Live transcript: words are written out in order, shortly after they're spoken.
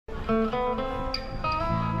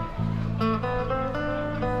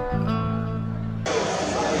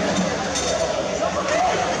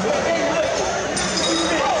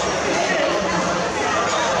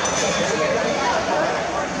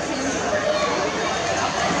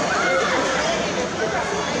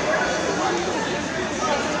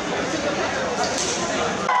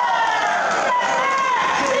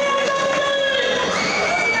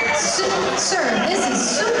Sir, this is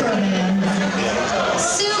Superman.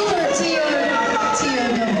 Super T-O-double-D.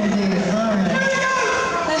 All right.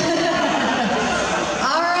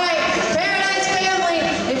 All right, Paradise family,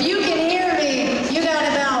 if you can hear me, you got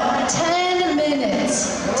about 10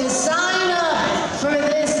 minutes to sign up for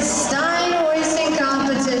this Stein Hoisting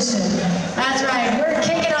competition. That's right, we're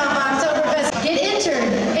kicking off Oktoberfest. Get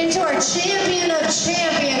entered into our Champion of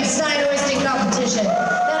Champions Stein Hoisting competition.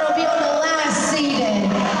 That'll be on the last C-Day,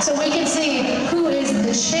 so we can see who is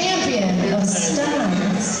the champion of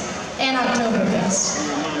Steins and Oktoberfest.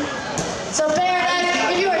 So Paradise,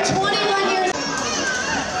 if you are 21 years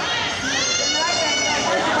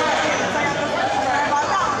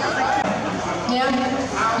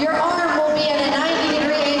your arm will be at a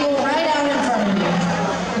 90-degree angle right out in front of you.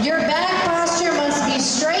 Your back posture must be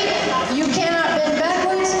straight. You cannot bend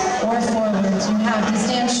backwards or forwards. You have to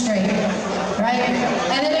stand straight, right?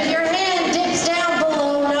 And then if your hand dips down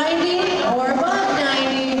below 90 or above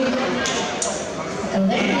 90,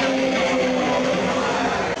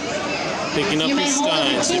 picking up you the may hold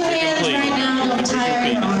up with Steins two hands right now. Don't tire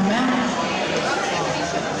your arm out.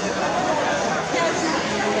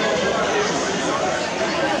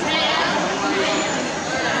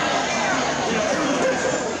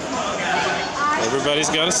 Everybody's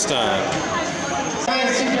got a Stein. All right,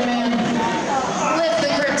 Superman. Lift the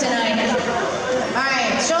grip tonight. All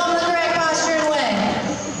right, show them the correct posture and way.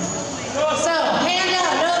 So, hand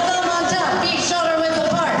out, no thumb on top, feet shoulder width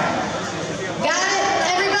apart. Got it,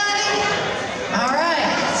 everybody? All right,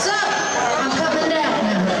 so, I'm coming down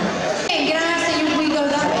now. Hey, can I ask that we go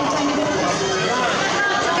that way?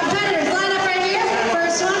 Competitors, line up right here.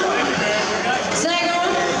 First one. Second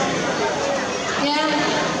one. Yeah.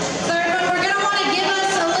 Third one, we're going to want to give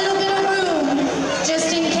us a little bit of room,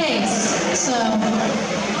 just in case. So,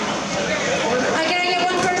 can I get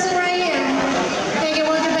one person right here? Can I get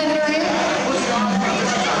one competitor right here?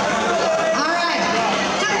 All right,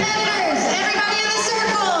 competitors, everybody in the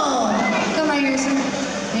circle. Come right here, sir.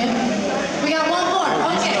 Yeah. We got one more.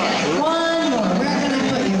 Okay, one more. Where can I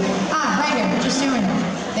put you? Ah, right here. Just stand right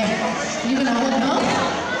there. There. You gonna hold both?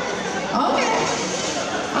 Okay.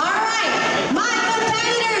 All right, my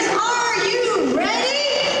competitors, are you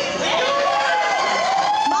ready?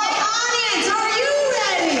 My audience, are you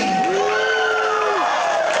ready?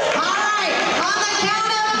 All right, on the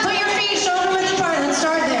count of, put your feet shoulder width apart. Let's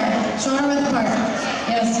start there. Shoulder width apart.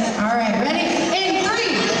 Yes. All right, ready? In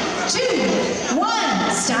 3, 2,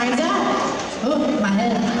 1. Steins out. Oh, my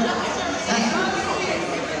head.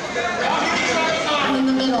 I'm in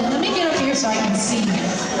the middle. Let me get up here so I can see.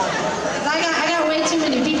 I got way too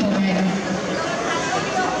many people right now.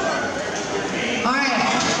 All right.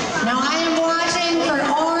 Now I am watching for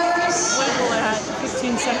arms.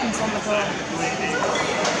 15 seconds on the clock.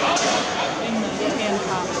 In the hand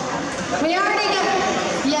pop. We already got.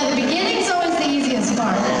 Yeah, the beginning's always the easiest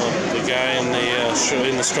part. The guy in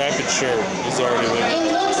the striped shirt is already winning.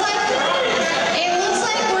 It looks like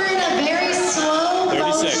we're in a very slow 30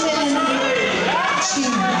 motion. seconds.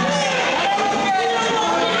 Choose.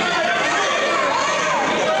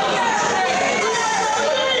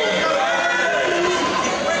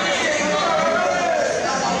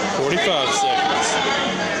 45 seconds.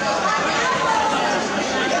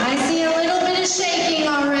 I see a little bit of shaking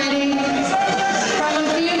already from a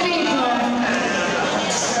few people.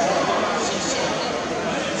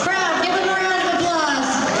 Crowd, give them a round of applause.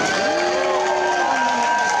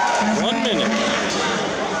 1 minute.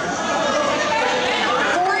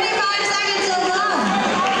 45 seconds so long.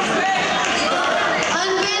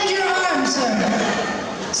 Unbend your arm, sir.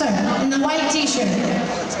 Sir, in the white t-shirt.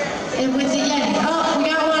 With the Yeti. Oh, we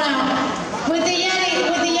got one out. With the Yeti,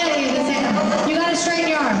 you gotta straighten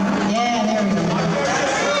your arm. Yeah, there we go.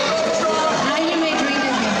 Now you may drink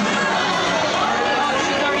your beer.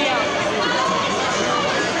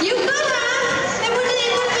 You could have. It would have been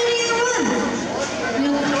either one.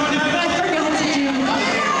 I forgot to do.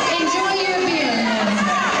 Enjoy your beer.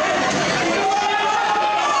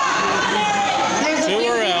 There's a few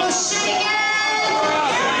people shaking.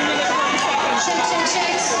 Shake, shake,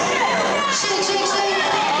 shakes. Shake, shake, shake.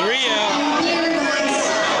 3 out. Here we go.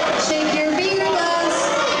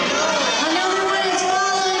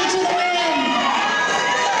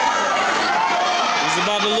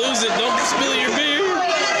 lose it. Don't spill your beer.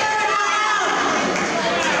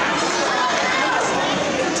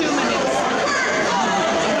 2 minutes.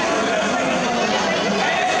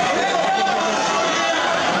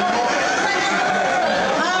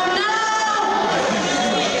 Oh no!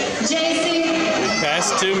 JC.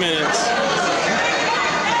 Past 2 minutes.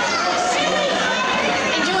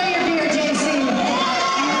 Enjoy your beer, JC.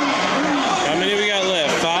 How many we got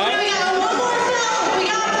left? 5? We got one more fill. We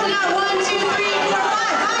got 1, 2, 3, 4, 5.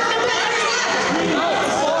 5 competitors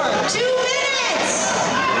left. 2 minutes.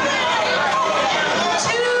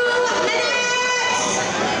 2 minutes.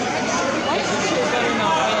 White people better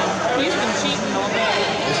not win. He's been cheating all day.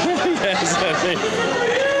 Yes, I think.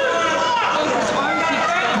 Oh, his arm keeps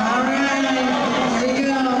going. All right, here we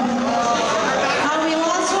go. Oh, we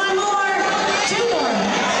lost 1 more. 2 more.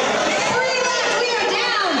 3 left. We are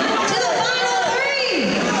down to the final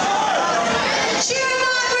 3. Cheer 'em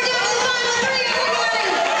on. We're down to the final 3, everybody.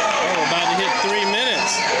 Oh, we're about to hit 3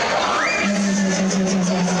 minutes.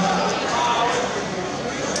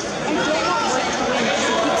 I don't want White to win because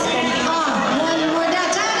he keeps spending 1 more down.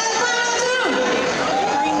 Time for the final 2.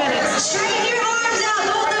 3 minutes. Straighten your arms out,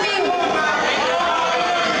 both of you.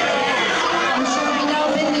 There should be no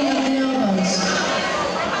bending of the elbows.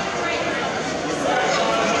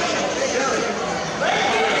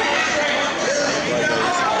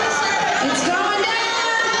 It's going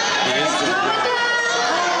down. It's going down.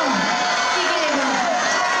 Oh, he gave up.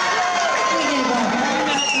 He gave up.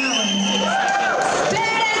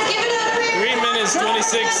 Paradise, give it up for your 3 minutes,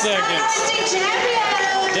 26 seconds. Hoisting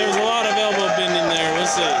champion. There was a lot of elbow bending there. We'll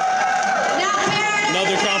see. Now, Paradise.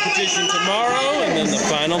 Another competition tomorrow, and then the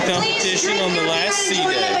final Please competition drink on the your last beer C and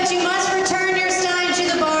enjoy it, day. but you must return